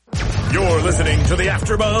You're listening to the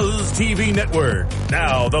AfterBuzz TV Network,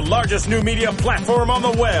 now the largest new media platform on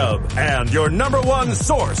the web, and your number one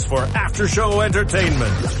source for after-show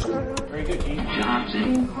entertainment. Very good, Keith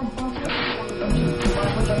Johnson. From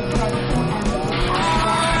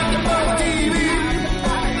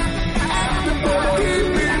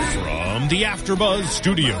the AfterBuzz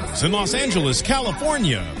Studios in Los Angeles,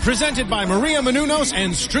 California, presented by Maria Menounos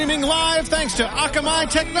and streaming live thanks to Akamai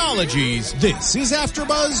Technologies. This is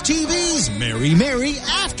AfterBuzz TV's Mary Mary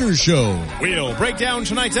After Show. We'll break down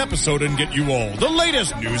tonight's episode and get you all the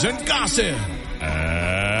latest news and gossip.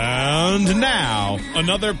 And now,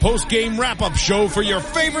 another post-game wrap-up show for your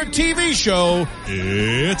favorite TV show.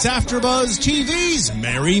 It's AfterBuzz TV's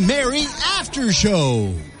Mary Mary After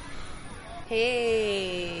Show.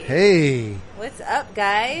 Hey. Hey. What's up,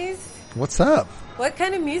 guys? What's up? What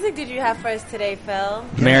kind of music did you have for us today, Phil?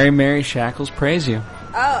 Mary, Mary, shackles praise you.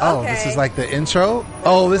 Oh, okay. This is like the intro?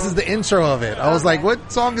 Oh, this is the intro of it. I was like,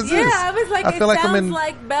 what song is this? Yeah, I was like, I feel like I'm in,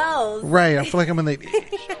 like bells. Right, I feel like I'm in the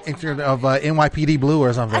intro of NYPD Blue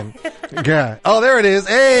or something. Yeah. Oh, there it is.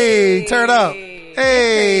 Hey, turn up.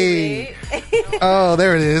 Hey. Oh,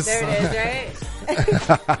 there it is. There it is, right?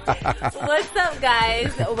 What's up,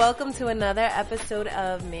 guys? Welcome to another episode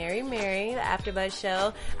of Mary Mary, the AfterBuzz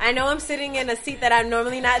show. I know I'm sitting in a seat that I'm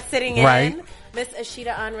normally not sitting in. Right. Miss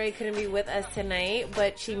Ashita Andre couldn't be with us tonight,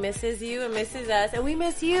 but she misses you and misses us, and we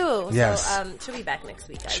miss you. Yes. So she'll be back next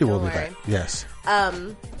week, guys. She will Don't be worry. back. Yes.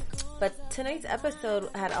 But tonight's episode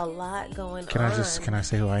had a lot going on. Can I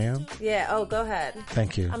say who I am? Yeah. Oh, go ahead.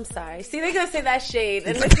 Thank you. I'm sorry. See, they're gonna say that's shade,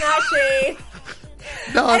 and it's not shade.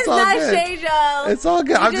 No, it's all not good. Shade, y'all. It's all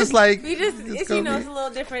good. I'm just like, it's it's a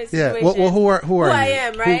little different yeah. situation. Well, who are you? I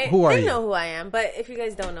am, right? Who are they you? know who I am. But if you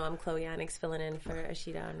guys don't know, I'm Chloe Onyx filling in for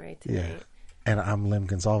Ashita Andre tonight. Yeah. And I'm Lim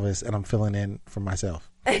Gonsalves, and I'm filling in for myself.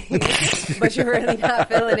 But you're really not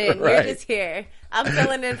filling in. Right. You're just here. I'm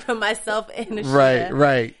filling in for myself and Ashita.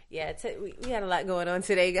 Right. Yeah, we had a lot going on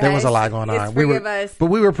today, guys. There was a lot going on. But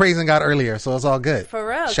we were praising God earlier, so it's all good. For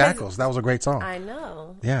real. Shackles. That was a great song. I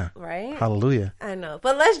know. Yeah. Right? Hallelujah. I know.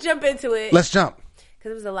 But let's jump into it. Let's jump. Because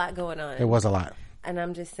there was a lot going on. It was a lot. And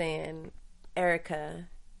I'm just saying, Erica,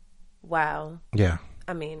 wow. Yeah.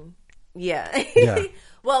 I mean, yeah. Yeah.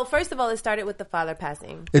 Well, first of all, it started with the father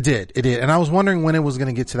passing. It did. And I was wondering when it was going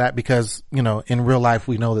to get to that because, you know, in real life,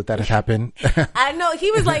 we know that had happened. I know.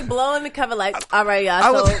 He was like blowing the cover like, all right,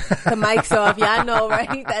 y'all, so the mic's off. Y'all know,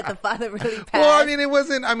 right, that the father really passed. Well, I mean, it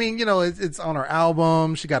wasn't, you know, it's on her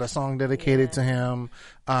album. She got a song dedicated to him.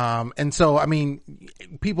 And so, I mean,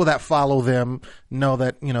 people that follow them know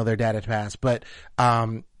that, you know, their dad had passed. But,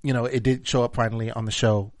 you know, it did show up finally on the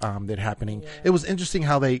show, that happening. Yeah. It was interesting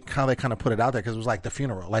how they kind of put it out there because it was like the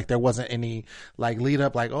funeral. Like there wasn't any like lead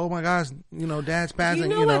up like, oh my gosh, you know, dad's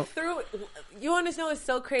passing, you know. You want to know what's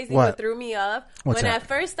so crazy? What threw me off? What's when that? I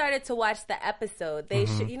first started to watch the episode, they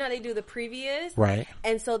you know, they do the previews. Right.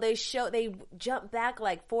 And so they jump back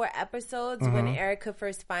like 4 episodes when Erica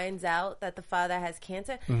first finds out that the father has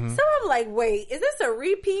cancer. So I'm like, wait, is this a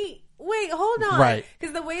repeat? Wait, hold on. Right.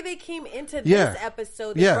 Because the way they came into this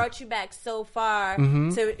episode, they brought you back so far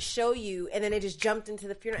to show you, and then they just jumped into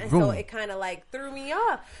the funeral. And so it kind of like threw me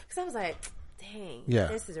off. Because I was like, dang,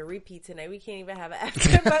 this is a repeat tonight. We can't even have an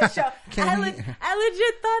AfterBuzz show. I legit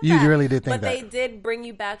thought that. You really did think that. But they did bring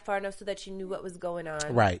you back far enough so that you knew what was going on.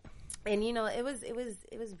 Right. And you know, it was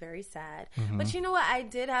very sad. But you know what? I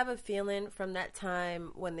did have a feeling from that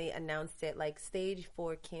time when they announced it, like stage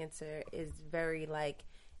 4 cancer is very like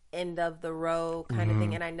end of the road kind of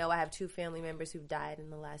thing. And I know I have 2 family members who've died in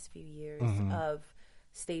the last few years of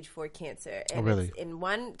stage 4 cancer. And really? And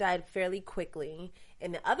one died fairly quickly,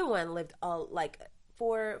 and the other one lived like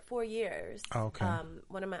 4 years. Oh, okay.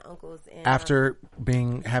 One of my uncles after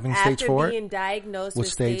having stage 4, being diagnosed with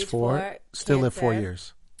stage 4, still lived 4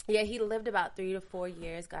 years. Yeah, he lived about 3 to 4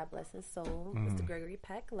 years. God bless his soul, Mr. Gregory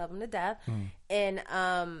Peck. Love him to death. And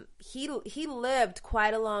he lived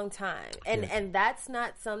quite a long time, and that's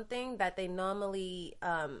not something that they normally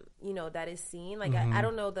you know, that is seen. Like I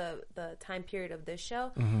don't know the time period of this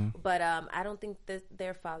show, but I don't think that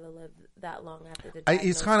their father lived that long after the diagnosis.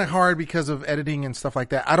 It's kind of hard because of editing and stuff like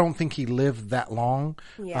that. I don't think he lived that long.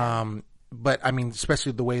 Yeah. But I mean,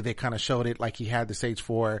 especially the way they kind of showed it, like he had the stage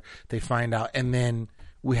 4, they find out, and then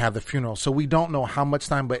we have the funeral. So we don't know how much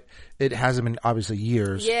time, but it hasn't been obviously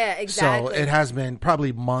years. Yeah, exactly. So it has been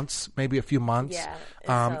probably months, maybe a few months. Yeah.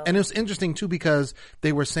 And it was interesting too because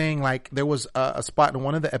they were saying like there was a spot in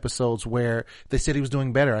one of the episodes where they said he was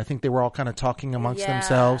doing better. I think they were all kind of talking amongst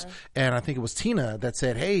themselves, and I think it was Tina that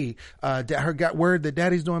said, "Hey, got word that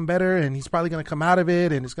Daddy's doing better, and he's probably going to come out of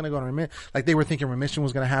it, and it's going to go to remission." Like they were thinking remission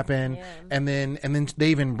was going to happen, and then they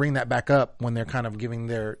even bring that back up when they're kind of giving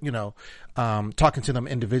their, talking to them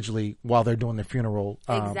individually while they're doing their funeral,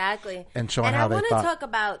 exactly, and showing how they thought. And I want to talk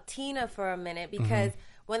about Tina for a minute because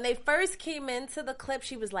when they first came into the clip,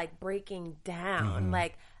 she was like breaking down.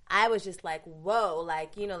 Like I was just like, whoa,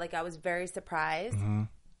 like, like I was very surprised.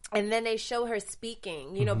 And then they show her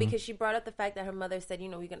speaking, because she brought up the fact that her mother said, we're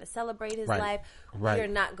going to celebrate his life. Right. We're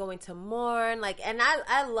not going to mourn. Like, and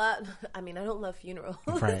I don't love funerals,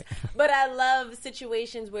 but I love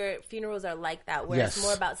situations where funerals are like that, where it's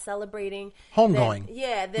more about celebrating.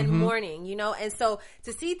 Homegoing. Than mourning, And so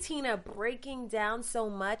to see Tina breaking down so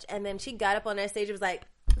much, and then she got up on that stage and was like,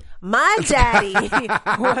 my daddy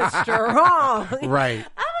was strong. Right.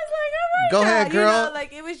 I was like, oh my God. Go ahead, girl.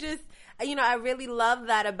 Like it was just, I really love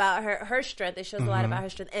that about her strength. It shows a lot about her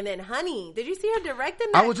strength. And then Honey, did you see her directing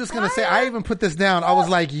that? I was just going to say, I even put this down. I was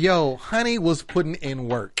like, yo, Honey was putting in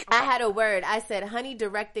work. I had a word. I said, Honey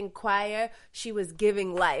directing choir, she was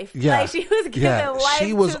giving life. Yeah. Like she was giving life.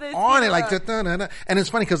 She was to this on people. it. Like, da-da-da-da. And it's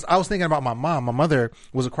funny because I was thinking about my mom. My mother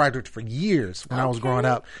was a choir director for years when I was growing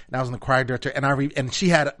up. And I was in the choir director. And and she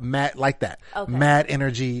had mad, like that. Okay. Mad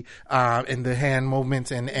energy, in the hand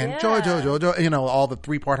movements and joy, all the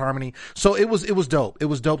 3-part harmony. So it was dope. It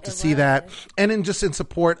was dope to see that. And then just in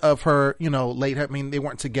support of her, late. I mean, they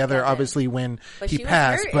weren't together obviously when he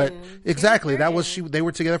passed, but exactly. That was they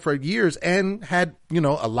were together for years and had,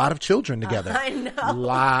 a lot of children together. I know. A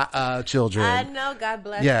lot of children. I know. God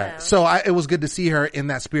bless them. So it was good to see her in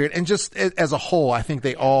that spirit. And just as a whole, I think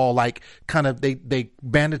they all like kind of, they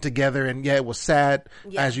banded together, and it was sad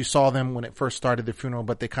as you saw them when it first started the funeral,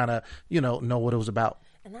 but they kind of, know what it was about.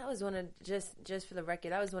 And that was one of, just for the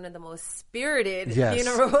record, that was one of the most spirited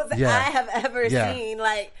funerals I have ever seen.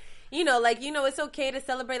 Like, it's okay to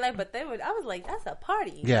celebrate life, but I was like, that's a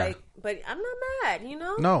party. Yeah. Like, but I'm not mad,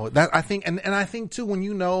 No, that I think, and I think too, when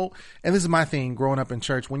and this is my thing growing up in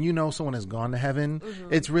church, when someone has gone to heaven,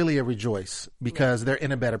 it's really a rejoice because they're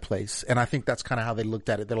in a better place. And I think that's kind of how they looked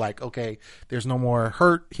at it. They're like, okay, there's no more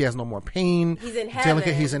hurt. He has no more pain. He's in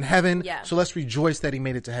heaven. He's in heaven. Yeah. So let's rejoice that he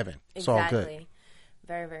made it to heaven. It's all good.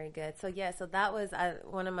 Very, very good. So so that was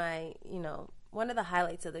one of my, one of the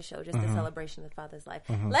highlights of the show, just the celebration of the father's life.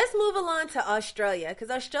 Let's move along to Australia, because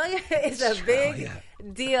Australia is a big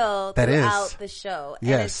deal throughout the show. And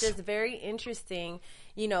it's just very interesting.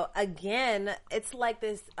 Again, it's like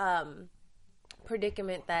this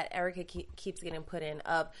predicament that Erica keeps getting put in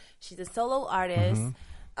of she's a solo artist.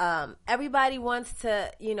 Everybody wants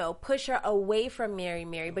to, push her away from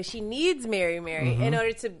Mary, but she needs Mary in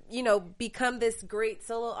order to, become this great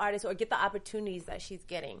solo artist or get the opportunities that she's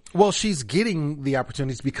getting. Well, she's getting the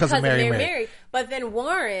opportunities because of Mary. But then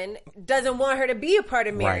Warren doesn't want her to be a part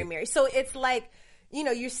of Mary. So it's like,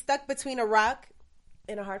 you're stuck between a rock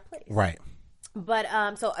and a hard place. Right. But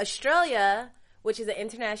so Australia, which is an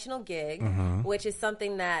international gig, which is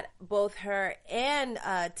something that both her and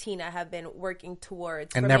Tina have been working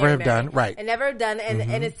towards. And never have done, right. And never have done.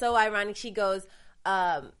 And it's so ironic. She goes,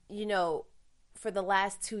 for the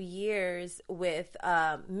last 2 years with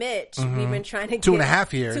Mitch, we've been trying to get...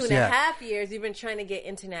 2.5 years, 2.5 years, we've been trying to get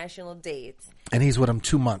international dates. And he's with him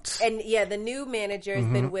 2 months. And the new manager has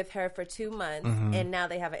been with her for 2 months, and now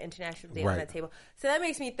they have an international date on the table. So that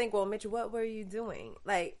makes me think, well, Mitch, what were you doing?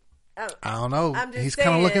 Like... I don't know. He's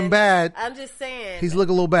kind of looking bad. I'm just saying. He's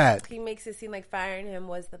looking a little bad. He makes it seem like firing him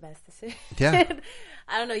was the best decision. Yeah.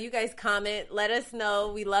 I don't know. You guys comment. Let us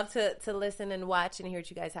know. We love to listen and watch and hear what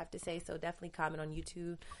you guys have to say. So definitely comment on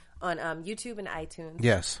YouTube and iTunes.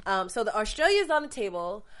 Yes. So the Australia's on the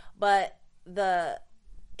table, but the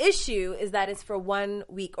issue is that it's for 1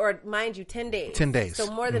 week, or mind you, 10 days. 10 days.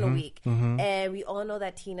 So more than a week. And we all know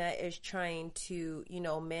that Tina is trying to,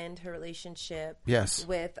 mend her relationship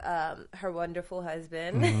with her wonderful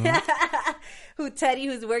husband,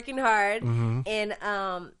 who's working hard. And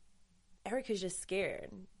Erica's just scared.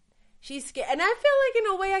 She's scared. And I feel like,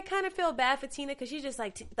 in a way, I kind of feel bad for Tina, because she's just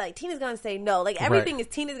like Tina's going to say no. Like, everything is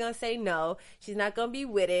Tina's going to say no. She's not going to be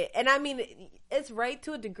with it. And I mean, it's right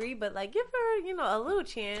to a degree, but like, give her, a little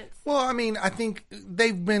chance. Well, I mean, I think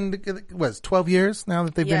they've been, 12 years now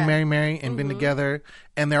that they've been Mary and been together.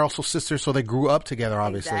 And they're also sisters, so they grew up together,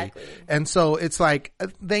 obviously. Exactly. And so it's like,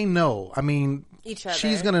 they know. I mean, each other.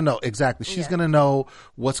 She's gonna know exactly. She's gonna know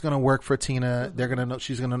what's gonna work for Tina. They're gonna know.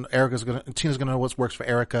 Tina's gonna know what works for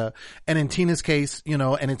Erica. And in Tina's case, you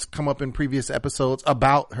know, and it's come up in previous episodes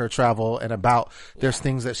about her travel and about there's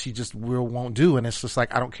things that she just won't do, and it's just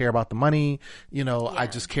like, I don't care about the money. You know, I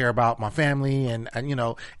just care about my family, and you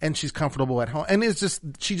know, and she's comfortable at home, and it's just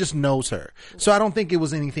she just knows her. So I don't think it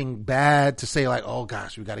was anything bad to say like, oh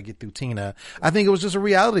gosh, we got to get through Tina. I think it was just a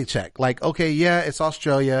reality check. Like, okay, yeah, it's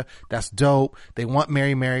Australia. That's dope. They want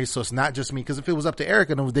Mary, so it's not just me. Because if it was up to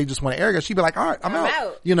Erica and they just wanted Erica, she'd be like, all right, I'm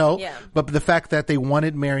out. You know? Yeah. But the fact that they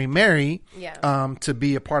wanted Mary, to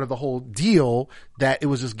be a part of the whole deal, that it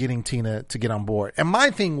was just getting Tina to get on board. And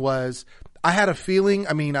my thing was, I had a feeling,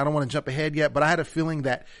 I mean, I don't want to jump ahead yet, but I had a feeling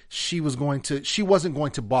that she wasn't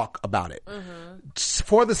going to balk about it.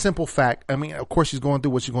 For the simple fact, I mean, of course she's going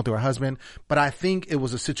through what she's going through with her husband, but I think it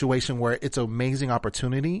was a situation where it's an amazing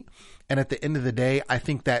opportunity. And at the end of the day, I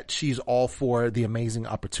think that she's all for the amazing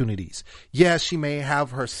opportunities. Yes, she may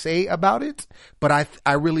have her say about it, but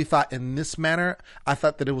I really thought in this manner, I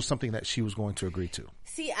thought that it was something that she was going to agree to.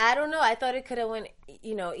 See, I don't know. I thought it could have went,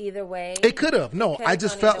 you know, either way. It could have. No, I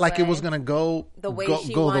just felt like it was going to go the way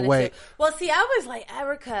she wanted to. Well, see, I was like,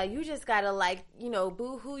 Erica, you just got to, like, you know,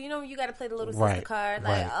 boo-hoo. You know, you got to play the little sister card.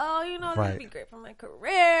 Like, oh, you know, this would be great for my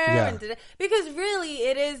career. Yeah. Because really,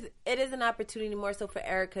 it is an opportunity more so for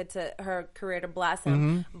Erica to her career to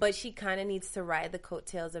blossom. But she kind of needs to ride the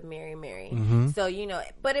coattails of Mary. So, you know,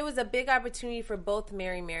 but it was a big opportunity for both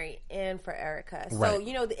Mary and for Erica. So,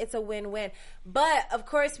 you know, it's a win-win. But, of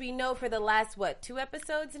course, we know for the last, 2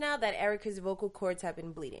 episodes now that Erica's vocal cords have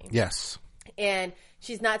been bleeding. Yes. And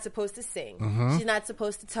she's not supposed to sing. She's not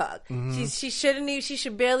supposed to talk. She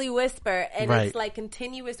should barely whisper. And it's like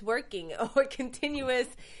continuous working or continuous,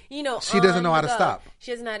 you know. She doesn't know how to stop.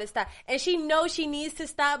 She doesn't know how to stop. And she knows she needs to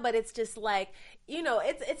stop, but it's just like, you know,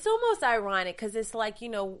 it's almost ironic because it's like, you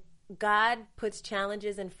know, God puts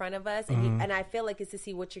challenges in front of us, and I feel like it's to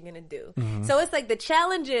see what you're going to do. So it's like the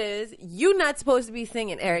challenge is you're not supposed to be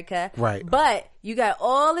singing, Erica. Right. But you got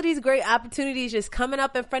all of these great opportunities just coming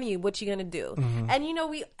up in front of you. What you going to do? And, you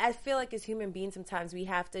know, I feel like as human beings sometimes we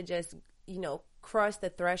have to just, you know, cross the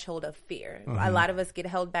threshold of fear. A lot of us get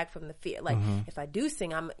held back from the fear. Like, if I do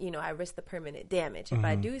sing, I risk the permanent damage. If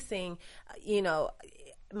I do sing, you know,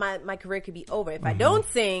 my career could be over. If I don't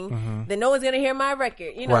sing, then no one's going to hear my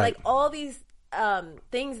record. You know, like all these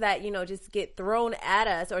things that, you know, just get thrown at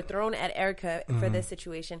us or thrown at Erica for this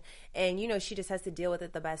situation. And, you know, she just has to deal with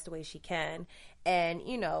it the best way she can. And,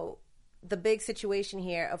 you know, the big situation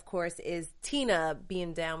here, of course, is Tina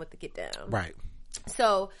being down with the get down. Right.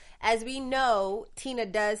 So, as we know, Tina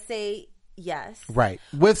does say yes. Right.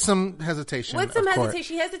 With some hesitation. She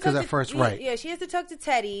has to talk to first, Yeah, she has to talk to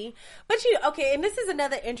Teddy. But and this is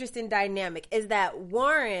another interesting dynamic is that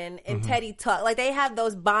Warren and Teddy talk. Like they have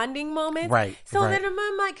those bonding moments. Right. So then in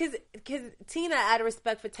my mind, because Tina, out of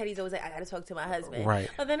respect for Teddy's always like, I gotta talk to my husband. Right.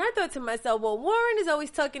 But then I thought to myself, well, Warren is always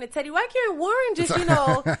talking to Teddy. Why can't Warren just, you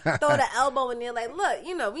know, throw the elbow in there like, look,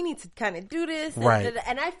 you know, we need to kind of do this. Right.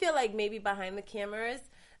 And I feel like maybe behind the cameras,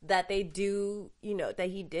 that they do, you know, that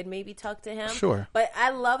he did maybe talk to him. Sure. But I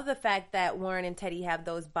love the fact that Warren and Teddy have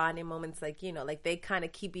those bonding moments, like, you know, like they kind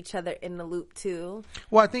of keep each other in the loop too.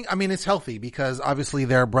 Well, I mean, it's healthy because obviously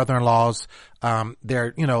they're brother-in-laws.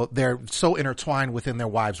 They're so intertwined within their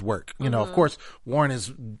wives' work. You know, of course, Warren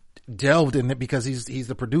is delved in it because he's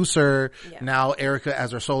the producer. Now Erica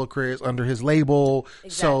as her solo career is under his label.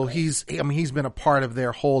 So he's been a part of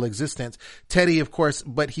their whole existence. Teddy, of course,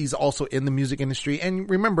 but he's also in the music industry. And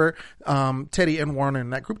remember, Teddy and Warren are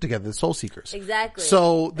in that group together, the Soul Seekers. Exactly.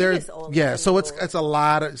 So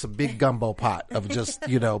it's a big gumbo pot of just,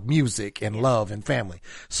 you know, music and love and family.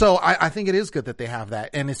 So I think it is good that they have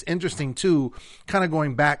that. And it's interesting too, kind of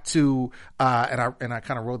going back to, and I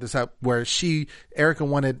kind of wrote this up where Erica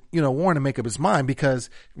wanted, you know, Warren to make up his mind because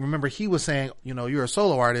remember he was saying, you know, you're a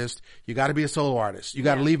solo artist, you got to be a solo artist, you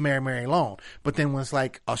got to leave Mary alone. But then when it's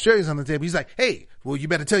like Australia's on the table, he's like, hey, well, you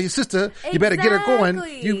better tell your sister, you better get her going,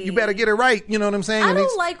 you better get her right. You know what I'm saying? I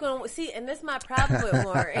don't like when and this is my problem with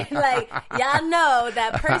Warren. Like y'all know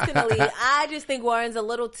that personally, I just think Warren's a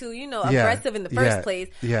little too, you know, aggressive in the first place.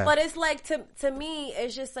 Yeah. But it's like to me,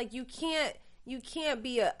 it's just like you can't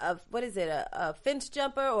be a fence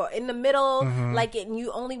jumper or in the middle, like it, and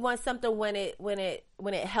you only want something when it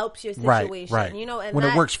helps your situation, right. You know, and when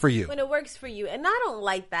it works for you. When it works for you. And I don't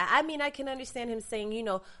like that. I mean, I can understand him saying, you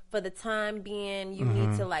know, for the time being, you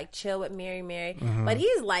need to like chill with Mary. But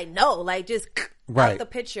he's like, no, like just out the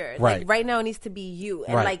picture. Like right now it needs to be you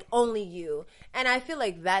and like only you. And I feel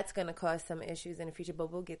like that's going to cause some issues in the future,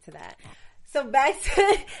 but we'll get to that. So back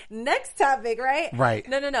to next topic, right? Right.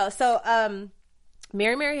 No. So,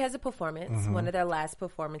 Mary Mary has a performance, one of their last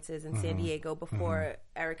performances in San Diego before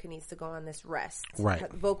Erica needs to go on this rest.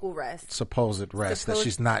 Right. Vocal rest. Supposed rest that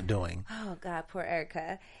she's not doing. Oh, God, poor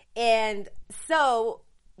Erica. And so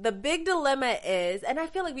the big dilemma is, and I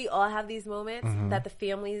feel like we all have these moments that the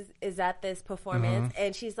family is at this performance,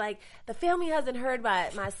 and she's like, the family hasn't heard my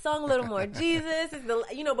song, Little More Jesus.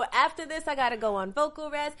 But after this, I got to go on vocal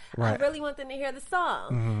rest. Right. I really want them to hear the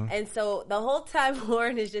song. And so the whole time,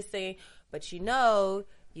 Lauren is just saying, but you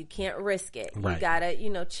can't risk it. Right. You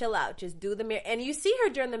gotta, chill out. Just do the Mary. And you see her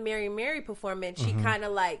during the Mary Mary performance. She kind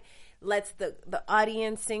of like lets the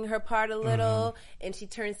audience sing her part a little, and she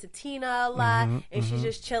turns to Tina a lot, and she's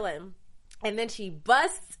just chilling. And then she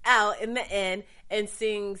busts out in the end and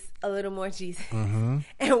sings A Little More Jesus. And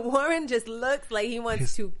Warren just looks like he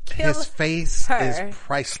wants to kill her. His face is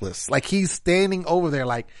priceless. Like he's standing over there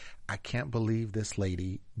like, I can't believe this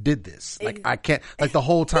lady did this. Like I can't, like the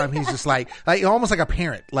whole time he's just like almost like a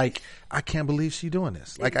parent. Like I can't believe she's doing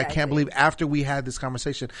this. Like I can't believe after we had this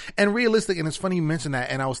conversation. And realistic, and it's funny you mentioned that,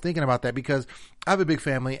 and I was thinking about that because I have a big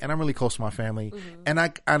family and I'm really close to my family, and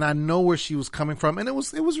I know where she was coming from, and it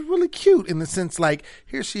was really cute in the sense like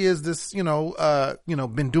here she is, this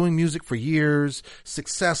been doing music for years,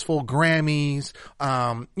 successful, Grammys,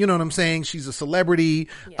 you know what I'm saying? She's a celebrity,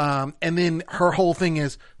 and then her whole thing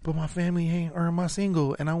is, but my family ain't earned my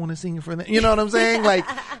single and I want to sing it for them. You know what I'm saying? Like,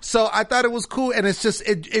 so I thought it was cool. And it's just,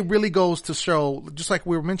 it really goes to show, just like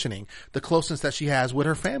we were mentioning, the closeness that she has with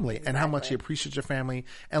her family and how much she appreciates her family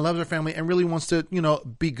and loves her family and really wants to,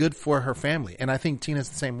 be good for her family. And I think Tina's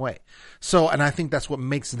the same way. So, and I think that's what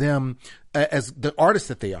makes them as the artists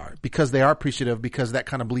that they are, because they are appreciative, because that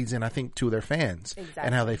kind of bleeds in, I think, to their fans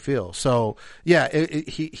and how they feel. So yeah,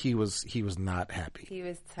 he was not happy. He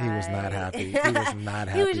was tired. He was not happy. He was not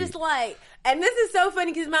happy. He was just like, and this is so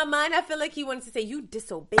funny because in my mind, I feel like he wanted to say, you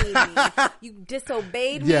disobeyed me. You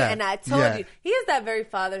disobeyed me, and I told you. He has that very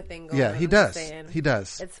father thing going on. Yeah, he does. He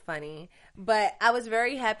does. It's funny. But I was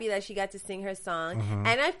very happy that she got to sing her song.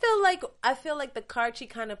 And I feel like the card she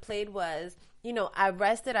kind of played was, I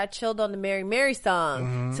rested, I chilled on the Mary Mary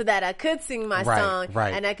song so that I could sing my song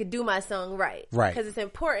and I could do my song right. Because it's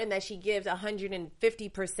important that she gives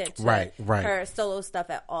 150% to her solo stuff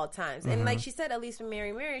at all times. And like she said, at least with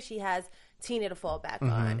Mary Mary, she has Tina to fall back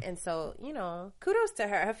on. And so, kudos to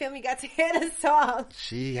her. Her family got to hear the song.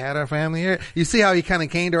 She had her family here. You see how he kind of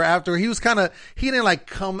came to her after? He didn't like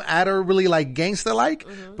come at her really like gangster like,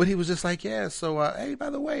 but he was just like, yeah, so, hey, by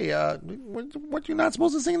the way, what you not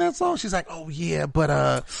supposed to sing that song? She's like, oh yeah, but,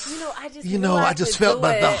 I just felt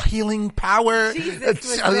the healing power. I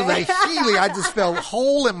was like, healing. I just felt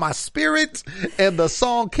whole in my spirit, and the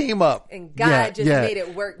song came up. And God made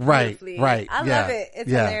it work beautifully. Right. I love it. It's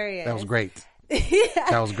hilarious. That was great.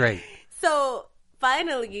 That was great. So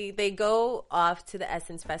finally, they go off to the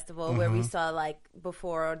Essence Festival where we saw like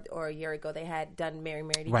before or a year ago they had done Mary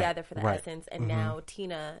Mary together for the Essence, and now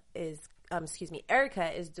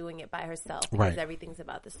Erica is doing it by herself because everything's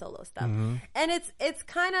about the solo stuff. And it's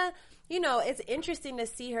kind of, it's interesting to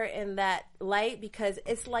see her in that light because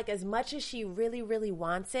it's like as much as she really, really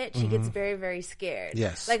wants it, she gets very, very scared.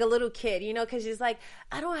 Yes. Like a little kid, because she's like,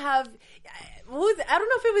 I don't know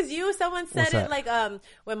if it was you, someone said it, like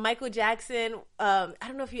when Michael Jackson, I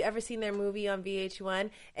don't know if you ever seen their movie on VH1,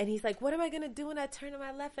 and he's like, what am I going to do when I turn to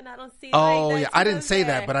my left and I don't see I didn't say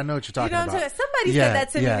that, but I know what you're talking about. Somebody said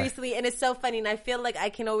that to me recently, and it's so funny, and I feel like I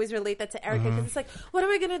can always relate that to Erica because it's like, what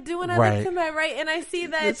am I going to do when I look to my right and I see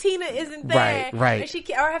that Tina isn't there, and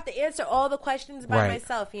I have to answer all the questions by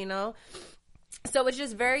myself, So it's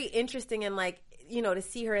just very interesting and like, to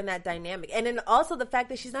see her in that dynamic. And then also the fact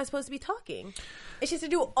that she's not supposed to be talking. And she has to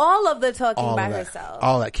do all of the talking by herself.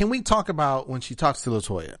 All that. Can we talk about when she talks to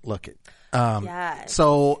LaToya? Look it. Yes.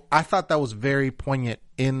 So I thought that was very poignant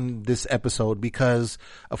in this episode because,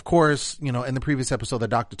 of course, in the previous episode, the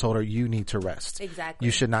doctor told her, you need to rest. Exactly.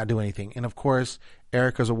 You should not do anything. And of course,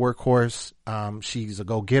 Erica's a workhorse. She's a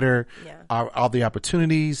go-getter. Yeah. All the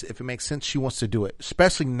opportunities, if it makes sense, she wants to do it,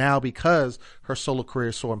 especially now because her solo career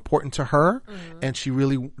is so important to her. And she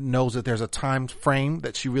really knows that there's a time frame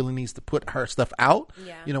that she really needs to put her stuff out,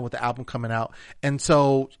 with the album coming out. And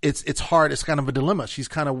so it's hard. It's kind of a dilemma. She's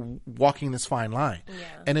kind of walking this fine line. Yeah.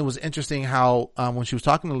 And it was interesting how, when she was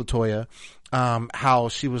talking to LaToya, how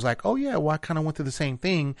she was like, oh yeah, well I kind of went through the same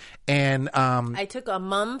thing. And, I took a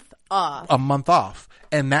month off.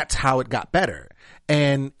 And that's how it got better.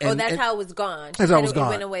 And that's how it was gone. That's how it was gone. It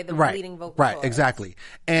went away, the right. bleeding vocal Right, cords. exactly.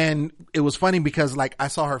 And it was funny because like I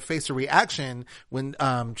saw her face of reaction when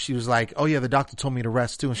she was like, "Oh yeah, the doctor told me to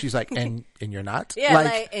rest too," and she's like, "And you're not, Yeah,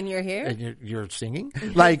 like, and you're here, and you're singing."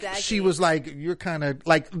 Like she was like, "You're kind of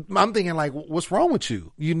like." I'm thinking like, "What's wrong with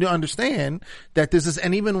you? You understand that this is."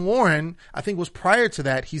 And even Warren, I think, was prior to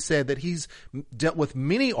that. He said that he's dealt with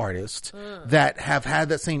many artists that have had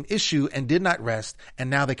that same issue and did not rest, and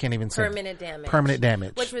now they can't even sing. Permanent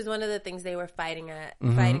damage, which was one of the things they were fighting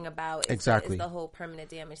about. Exactly, is the whole permanent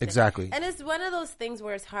damage thing. Exactly. And it's one of those things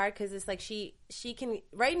where it's hard because it's like she can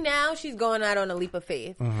right now she's going out on a leap of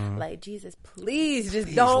faith, like Jesus, please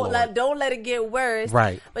just don't let it get worse,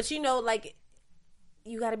 right? But like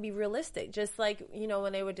you got to be realistic, just like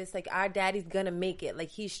when they were just like our daddy's gonna make it, like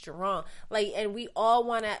he's strong, like, and we all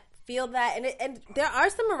want to feel that, and there are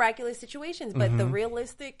some miraculous situations, but the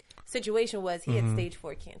realistic situation was he had stage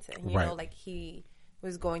 4 cancer, like he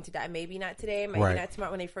was going to die, maybe not today, maybe not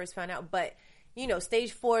tomorrow when they first found out, but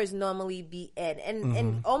stage 4 is normally the end.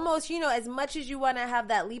 And almost, as much as you want to have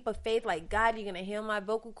that leap of faith, like, God, you're going to heal my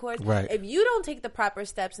vocal cords. Right. If you don't take the proper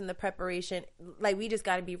steps in the preparation, like, we just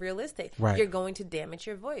got to be realistic. Right. You're going to damage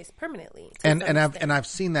your voice permanently. And I've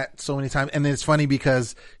seen that so many times. And it's funny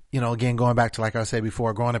because, again, going back to, like I said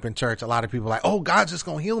before, growing up in church, a lot of people are like, oh, God's just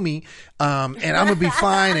going to heal me. And I'm going to be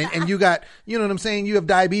fine. And you got, you know what I'm saying? You have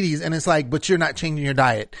diabetes. And it's like, but you're not changing your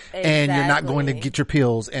diet. Exactly. And you're not going to get your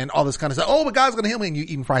pills and all this kind of stuff. Oh, but God's going to heal me, and you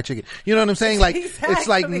eating fried chicken. You know what I'm saying? Like, It's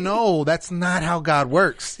like, no, that's not how God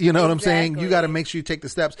works. You know what I'm saying? You got to make sure you take the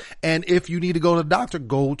steps. And if you need to go to the doctor,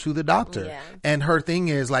 go to the doctor. Yeah. And her thing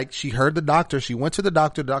is, like, she heard the doctor. She went to the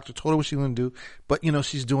doctor told her what she was going to do. But,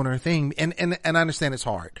 she's doing her thing. And I understand it's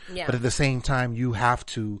hard. Yeah. But at the same time, you have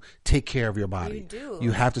to take care of your body. You do.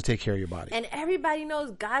 You have to take care of your body. And everybody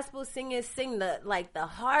knows gospel singers sing the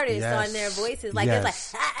hardest on their voices. Like, it's like,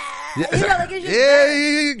 like it's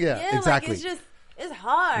just yeah, exactly. Like it's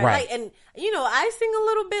hard. Right. Like, and I sing a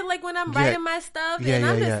little bit like when I'm writing my stuff, and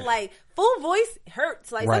I'm just like, full voice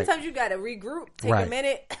hurts. Like sometimes you got to regroup, take a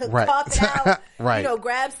minute, cough it out,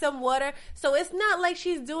 grab some water. So it's not like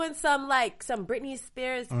she's doing some Britney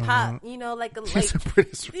Spears pop, she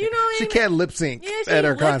can't lip sync at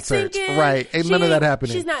her concerts. Right. Ain't none of that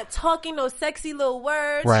happening. She's not talking those sexy little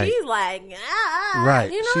words. Right. She's like,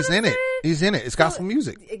 right. She's in it. He's in it. It's gospel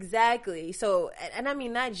music. Exactly. So, and I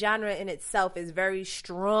mean, that genre in itself is very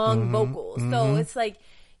strong vocals. So it's like,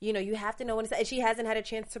 you have to know when it's, and she hasn't had a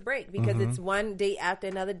chance to break because it's one date after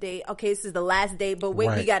another date. Okay, this is the last date, but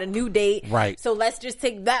wait, we got a new date. Right. So let's just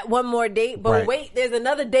take that one more date, but wait, there's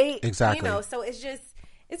another date. Exactly. So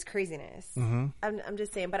it's craziness. I'm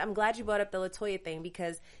just saying, but I'm glad you brought up the LaToya thing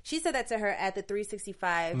because she said that to her at the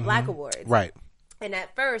 365 Black Awards. Right. And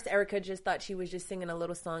at first, Erica just thought she was just singing a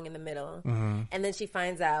little song in the middle. And then she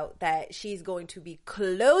finds out that she's going to be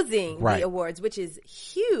closing the awards, which is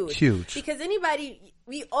huge. Huge. Because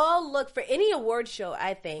we all look for any award show,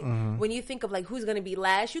 I think, when you think of like who's going to be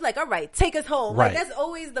last, you're like, all right, take us home. Right. Like that's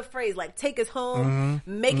always the phrase, like take us home,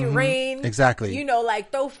 make it rain. Exactly.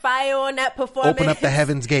 Like throw fire on that performance. Open up the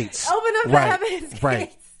heaven's gates. Open up the heaven's gates.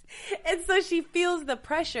 Right. And so she feels the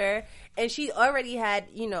pressure, and she already had,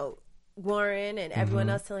 Warren and everyone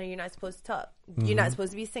else telling her you're not supposed to talk. You're not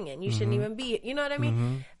supposed to be singing. You shouldn't even be. You know what I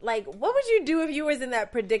mean? Like, what would you do if you was in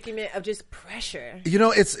that predicament of just pressure?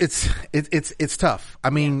 It's tough. I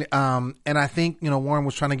mean, and I think Warren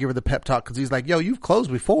was trying to give her the pep talk because he's like, "Yo, you've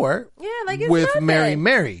closed before, it's with nothing.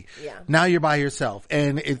 Mary. Yeah. Now you're by yourself,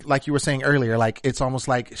 and it, like you were saying earlier, like it's almost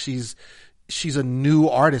like she's a new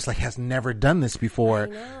artist, like has never done this before. I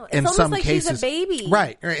know. It's in almost some like cases, she's a baby.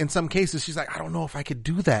 Right. In some cases, she's like, I don't know if I could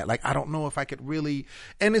do that. Like, I don't know if I could really.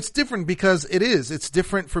 And it's different because it's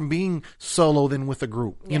different from being solo than with a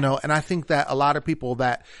group, And I think that a lot of people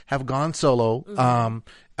that have gone solo,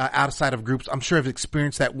 outside of groups, I'm sure have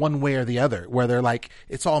experienced that one way or the other, where they're like,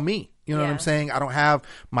 it's all me. You know what I'm saying? I don't have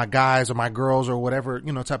my guys or my girls or whatever,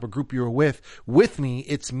 type of group you're with me.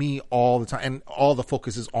 It's me all the time. And all the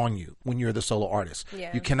focus is on you when you're the solo artist.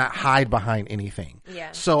 Yeah. You cannot hide behind anything.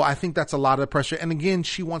 Yeah. So I think that's a lot of the pressure. And again,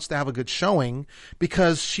 she wants to have a good showing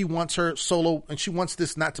because she wants her solo and she wants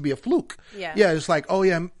this not to be a fluke. Yeah. Yeah. It's like, oh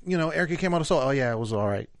yeah, Erica came out of solo. Oh yeah, it was all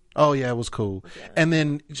right. Oh yeah, it was cool. Yeah. And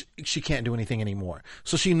then she can't do anything anymore.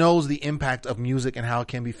 So she knows the impact of music and how it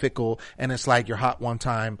can be fickle. And it's like you're hot one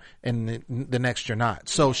time and the next you're not.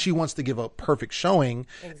 So she wants to give a perfect showing,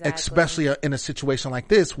 especially in a situation like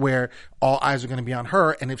this where all eyes are going to be on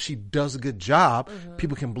her. And if she does a good job,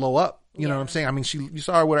 people can blow up You know what I'm saying? I mean, you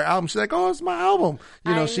saw her with her album. She's like, "Oh, it's my album."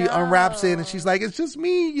 She unwraps it and she's like, "It's just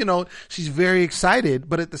me." She's very excited,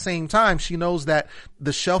 but at the same time, she knows that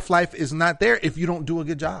the shelf life is not there if you don't do a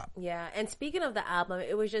good job. Yeah. And speaking of the album,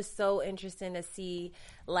 it was just so interesting to see,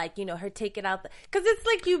 like, her take it out. Because it's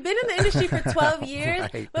like you've been in the industry for 12 years,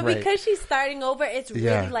 but because she's starting over, it's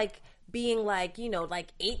really like being like, like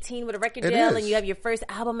 18 with a record deal and you have your first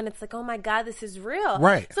album and it's like, oh my God, this is real.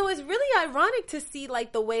 Right. So it's really ironic to see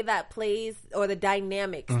like the way that plays or the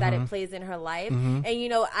dynamics that it plays in her life. And,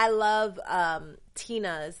 I love,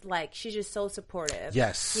 Tina's, like, she's just so supportive.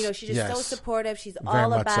 Yes. She's just so supportive. She's Very all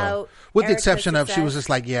much about so. With the Erica's exception of success. she was just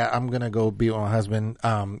like, yeah, I'm going to go be with my husband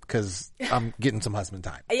because I'm getting some husband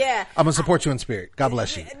time. Yeah. I'm going to support you in spirit. God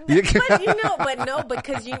bless you.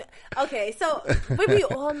 Because okay, so but we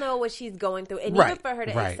all know what she's going through. And even for her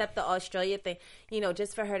to accept the Australia thing,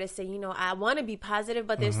 just for her to say, I want to be positive,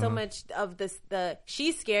 but there's so much of this,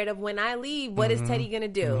 she's scared of when I leave, what is Teddy going to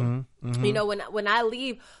do? When I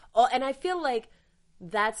leave, and I feel like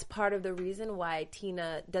that's part of the reason why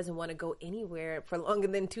Tina doesn't want to go anywhere for longer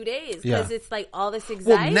than 2 days, because it's like all this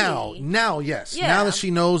anxiety. Well, now, yes. Yeah. Now that she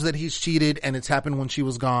knows that he's cheated and it's happened when she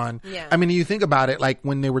was gone. Yeah. I mean, you think about it, like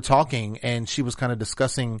when they were talking and she was kind of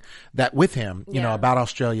discussing that with him, about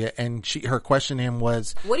Australia, and her question to him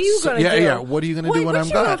was, "What are you going to do? Yeah, what are you going to do when I'm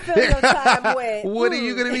gone? What are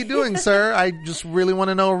you going to be doing, sir? I just really want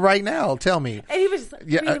to know right now. Tell me." And he was just like,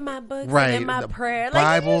 reading my books and my prayer, like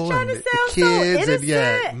Bible, he's trying to and sound the kids, so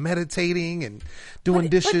and meditating and doing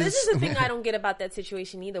dishes. But this is the thing I don't get about that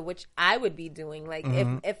situation either, which I would be doing. Like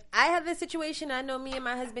if I have this situation, I know me and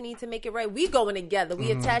my husband need to make it right. We going together.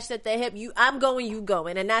 We attached at the hip. I'm going, you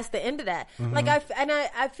going, and that's the end of that. Like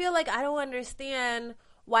I feel like I don't understand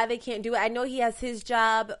why they can't do it. I know he has his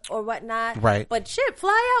job or whatnot, right? But shit,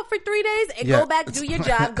 fly out for 3 days and go back, do your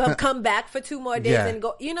job, come back for 2 more days and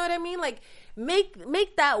go. You know what I mean? Like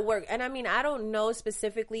make that work. And I mean, I don't know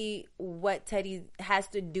specifically what Teddy has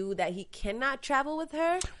to do that he cannot travel with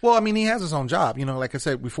her. Well, I mean, he has his own job. Like I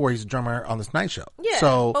said before, he's a drummer on this night show. Yeah.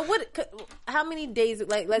 So, but how many days?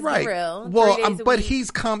 Like, let's be real. Well, but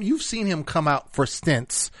he's come. You've seen him come out for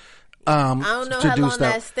stints. I don't know how long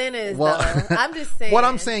that stint is, though. I'm just saying. What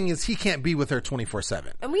I'm saying is he can't be with her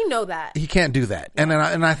 24/7. And we know that. He can't do that. And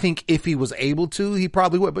I think if he was able to, he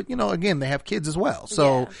probably would. But, again, they have kids as well.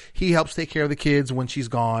 So he helps take care of the kids when she's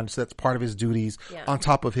gone. So that's part of his duties on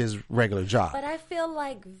top of his regular job. But I feel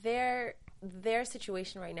like their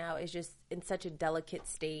situation right now is just in such a delicate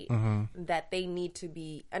state that they need to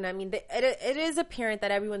be, and I mean, it is apparent that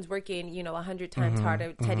everyone's working, 100 times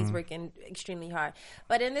harder. Teddy's working extremely hard.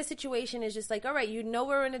 But in this situation, it's just like, all right,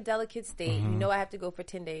 we're in a delicate state. I have to go for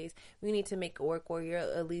 10 days. We need to make it work where you're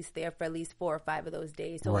at least there for at least 4 or 5 of those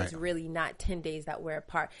days. So it's really not 10 days that we're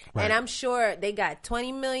apart. Right. And I'm sure they got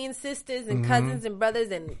 20 million sisters and cousins and brothers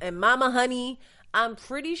and mama honey. I'm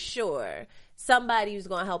pretty sure somebody who's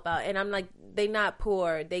going to help out. And I'm like, they not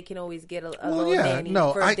poor. They can always get a little nanny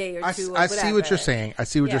for a day or two. I see what you're saying.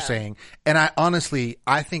 You're saying. And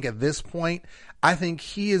I think at this point, I think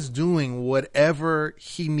he is doing whatever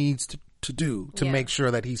he needs to do to make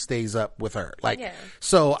sure that he stays up with her.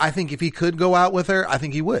 So I think if he could go out with her, I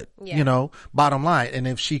think he would, bottom line. And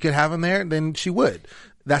if she could have him there, then she would.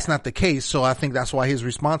 That's not the case. So I think that's why his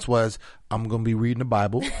response was, I'm going to be reading the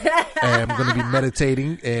Bible and I'm going to be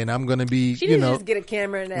meditating and I'm going to be, she didn't just get a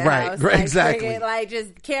camera in the house. Right, exactly.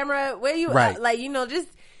 Just camera, where you, just,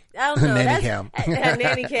 I don't know. Nanny cam.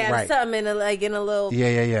 Nanny cam, something in a little,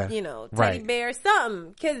 teddy bear,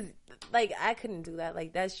 something. Cause I couldn't do that.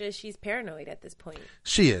 That's just, she's paranoid at this point.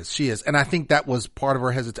 She is. And I think that was part of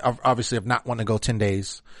her hesitation, obviously, of not wanting to go 10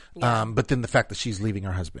 days. Yeah. But then the fact that she's leaving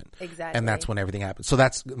her husband. Exactly. And that's when everything happens. So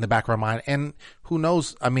that's in the back of her mind. And who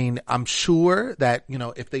knows? I mean, I'm sure that,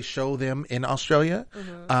 if they show them in Australia,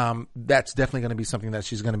 that's definitely going to be something that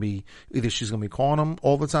she's going to be, either she's going to be calling them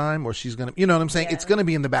all the time or she's going to, you know what I'm saying? Yeah. It's going to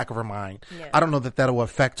be in the back of her mind. Yeah. I don't know that will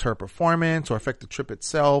affect her performance or affect the trip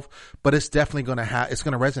itself, but it's definitely going to it's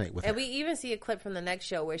going to resonate with her. And we even see a clip from the next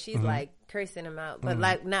show where she's cursing him out, but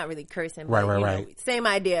not really cursing. But, right. Same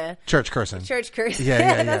idea. Church cursing.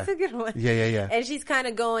 Yeah. That's a good one. Yeah. And she's kind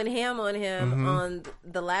of going ham on him on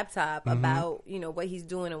the laptop about, what he's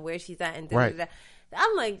doing and where she's at. And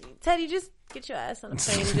I'm like, Teddy, just get your ass on the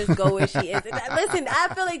plane and just go where she is. Listen,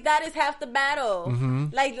 I feel like that is half the battle.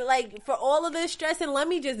 Like for all of this stress, and let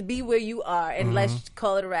me just be where you are and let's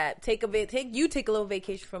call it a wrap. Take a little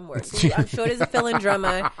vacation from work. I'm sure there's a fill-in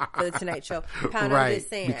drummer for the Tonight Show. I'm just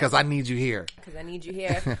saying, because I need you here.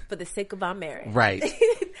 For the sake of our marriage. Right.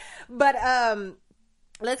 But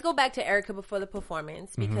let's go back to Erica before the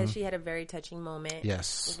performance, because she had a very touching moment.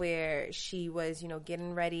 Yes. Where she was,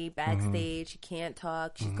 getting ready backstage. She can't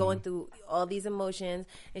talk. She's going through all these emotions,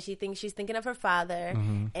 and she's thinking of her father,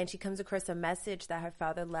 and she comes across a message that her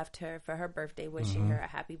father left her for her birthday, wishing her a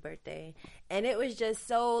happy birthday. And it was just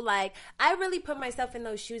so, like, I really put myself in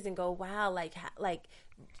those shoes and go, wow, like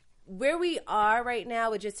where we are right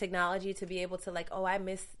now with just technology, to be able to, like, oh, I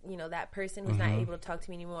miss, that person who's not able to talk to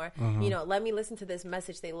me anymore. Let me listen to this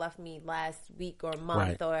message they left me last week or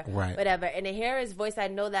month or whatever. And to hear his voice, I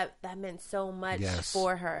know that meant so much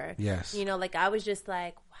for her. Yes. Like, I was just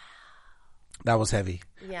like, wow. That was heavy.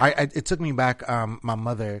 Yeah. It took me back. My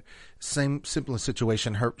mother, same similar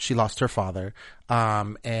situation. She lost her father,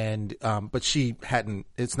 but she hadn't.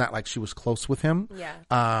 It's not like she was close with him.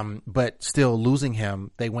 Yeah. But still losing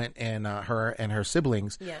him, they went and her and her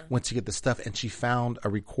siblings went to get the stuff, and she found a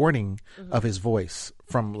recording of his voice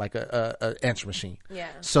from like a answer machine. Yeah.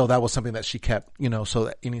 So that was something that she kept, so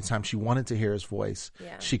that anytime she wanted to hear his voice,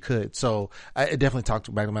 she could. So it definitely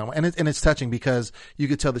talked back to my mom, and it's touching because you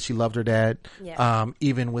could tell that she loved her dad. Yeah.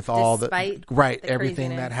 Even with all Despite the everything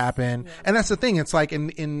craziness. that happened. Yeah. And that's the thing. It's like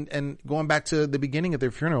in going back to the beginning of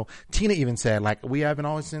their funeral, Tina even said, like, we haven't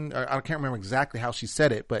always been, I can't remember exactly how she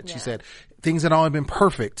said it, but she said things had always been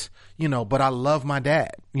perfect, but I love my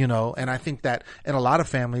dad, and I think that in a lot of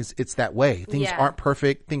families, it's that way. Things aren't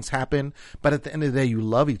perfect. Things happen. But at the end of the day, you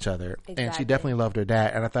love each other. Exactly. And she definitely loved her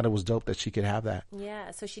dad. And I thought it was dope that she could have that.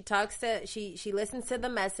 Yeah. So she she listens to the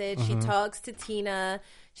message. She talks to Tina.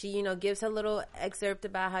 She, gives her little excerpt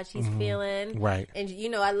about how she's feeling. Right. And,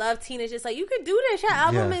 I love Tina's just like, you could do this. Your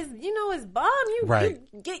album is, is bomb. You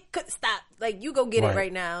stop. Like, you go get it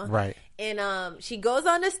right now. Right. And she goes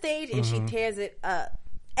on the stage and she tears it up.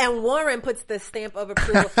 And Warren puts the stamp of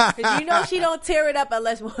approval. Because she don't tear it up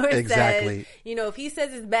unless Warren says, if he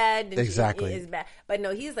says it's bad, then it is bad. But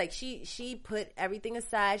no, he's like, she put everything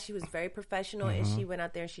aside. She was very professional and she went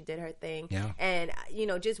out there and she did her thing. Yeah. And,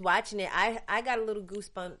 just watching it, I got a little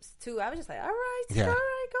goosebumps too. I was just like, all right, all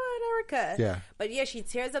right, go ahead, Erica. Yeah. But yeah, she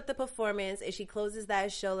tears up the performance and she closes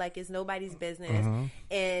that show like it's nobody's business.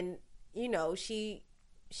 And,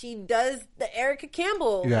 she does the Erica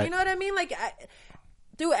Campbell. Right. You know what I mean? Like,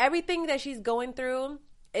 through everything that she's going through,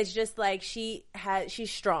 it's just like she's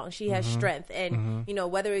strong. She has strength. And,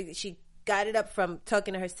 whether she got it up from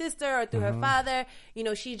talking to her sister or through her father,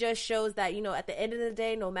 she just shows that, at the end of the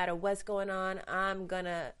day, no matter what's going on, I'm going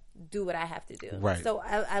to do what I have to do. Right. So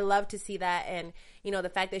I love to see that. And, the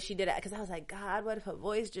fact that she did it, because I was like, God, what if her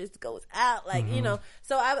voice just goes out? Like,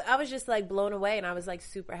 so I was just like blown away and I was like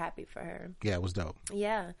super happy for her. Yeah, it was dope.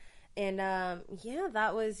 Yeah. And,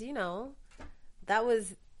 that was, that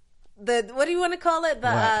was what do you want to call it?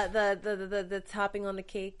 The topping on the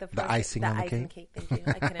cake, the icing on the cake. Thank you.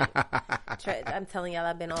 I couldn't. I'm telling y'all,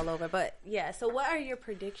 I've been all over, but yeah. So, what are your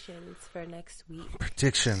predictions for next week?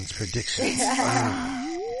 Predictions. Let's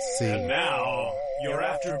see. And now your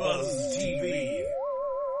AfterBuzz TV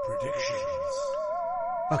predictions.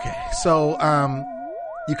 Okay, so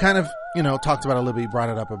you kind of talked about it a little bit. You brought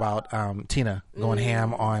it up about Tina going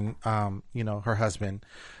ham on her husband.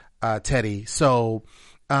 Teddy. So,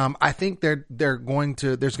 I think there's going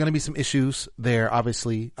to be some issues there,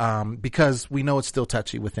 obviously, because we know it's still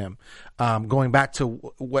touchy with him. Going back to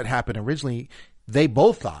what happened originally, they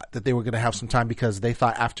both thought that they were going to have some time because they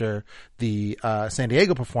thought after the San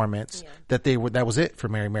Diego performance that that was it for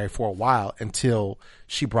Mary for a while until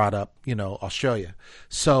she brought up Australia.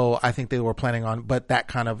 So I think they were planning on, but that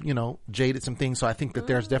kind of jaded some things. So I think that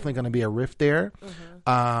there's definitely going to be a rift there,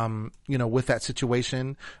 with that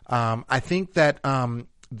situation. I think that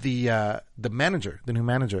the new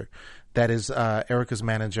manager that is Erica's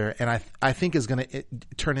manager, and I think is going to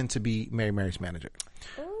turn into be Mary's manager.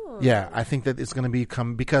 Yeah, I think that it's going to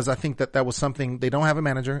become, because I think that was something, they don't have a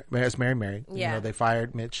manager as Mary. Yeah. They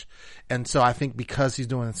fired Mitch. And so I think because he's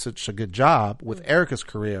doing such a good job with Erica's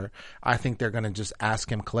career, I think they're going to just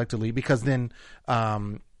ask him collectively, because then,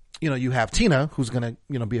 you have Tina, who's going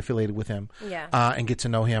to, be affiliated with him, and get to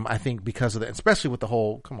know him. I think because of that, especially with the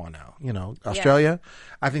whole, come on now, Australia,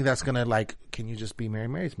 I think that's going to can you just be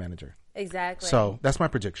Mary's manager? Exactly. So that's my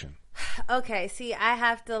prediction. Okay, see, I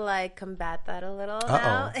have to combat that a little.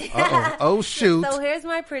 Oh shoot. So here's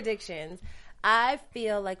my predictions. I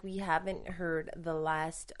feel like we haven't heard the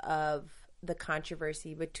last of the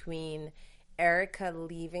controversy between Erica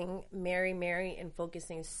leaving Mary and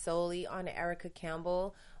focusing solely on Erica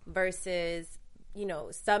Campbell versus,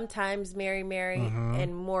 sometimes Mary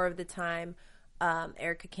and more of the time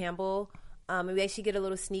Erica Campbell. We actually get a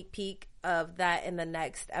little sneak peek of that in the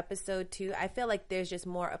next episode too. I feel like there's just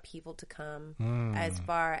more upheaval to come as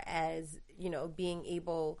far as, being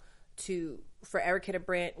able for Erica to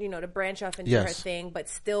branch off and do her thing, but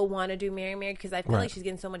still want to do Mary, because I feel like she's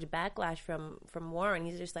getting so much backlash from Warren.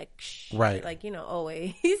 He's just like, shh, like,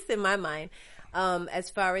 always in my mind. As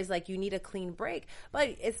far as like, you need a clean break,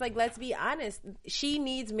 but it's like, let's be honest, she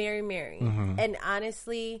needs Mary, and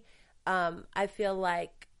honestly, I feel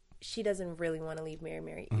like she doesn't really want to leave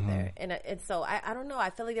Mary either. And so I don't know.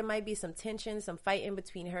 I feel like there might be some tension, some fighting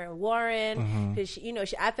between her and Warren, because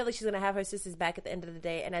I feel like she's going to have her sisters back at the end of the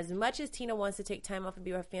day. And as much as Tina wants to take time off and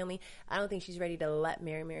be with her family, I don't think she's ready to let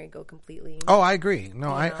Mary go completely. Oh, I agree.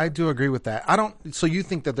 No, I do agree with that. So you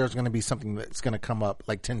think that there's going to be something that's going to come up,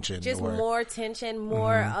 like tension? Just more tension,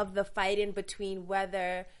 more of the fighting between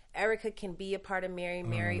whether Erica can be a part of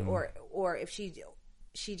Mary, or if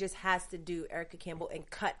she just has to do Erica Campbell and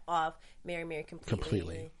cut off Mary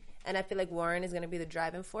completely. And I feel like Warren is going to be the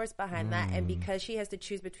driving force behind that. And because she has to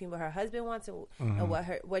choose between what her husband wants and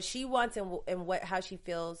what she wants and how she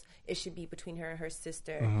feels it should be between her and her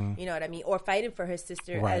sister, you know what I mean? Or fighting for her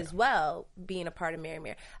sister as well, being a part of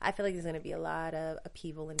Mary. I feel like there's going to be a lot of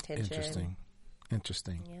upheaval and tension.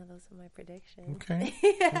 Interesting. Yeah, those are my predictions. Okay.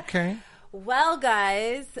 Well,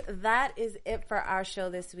 guys, that is it for our show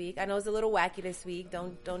this week. I know it's a little wacky this week.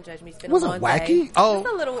 Don't judge me. It's been a long wacky? day. Oh, it's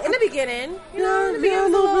a little in the beginning. A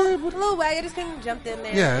little wacky. I just kind of jumped in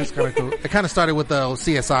there. Yeah, it's kind of cool. It kind of started with the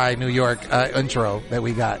CSI New York intro that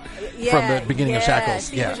we got from the beginning of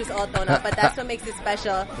Shackles. It was just all thrown up, but that's what makes it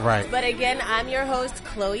special. Right. But again, I'm your host,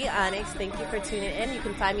 Chloe Onyx. Thank you for tuning in. You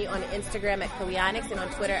can find me on Instagram at Chloe Onyx and on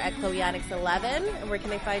Twitter at Chloe Onyx11. And where can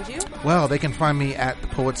they find you? Well, they can find me at The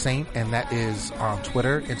Poet Saint, and that is on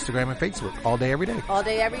Twitter, Instagram, and Facebook all day, every day. All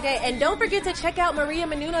day, every day. And don't forget to check out Maria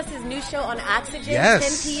Menounos' new show on Oxygen, 10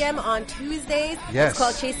 p.m. on Tuesdays. Yes. It's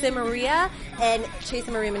called Chasing Maria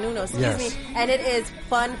Menounos, excuse me. And it is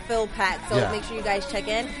fun-filled packed. So make sure you guys check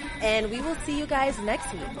in. And we will see you guys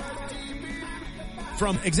next week.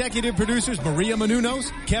 From executive producers Maria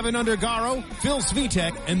Menounos, Kevin Undergaro, Phil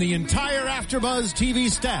Svitek, and the entire AfterBuzz TV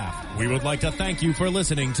staff, we would like to thank you for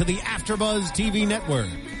listening to the AfterBuzz TV network.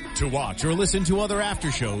 To watch or listen to other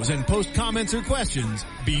after shows and post comments or questions,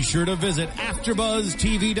 be sure to visit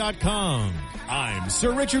AfterBuzzTV.com. I'm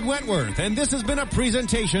Sir Richard Wentworth, and this has been a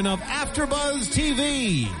presentation of AfterBuzz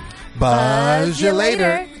TV. Buzz you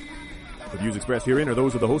later. The views expressed herein are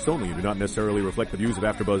those of the host only and do not necessarily reflect the views of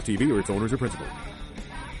AfterBuzz TV or its owners or principals.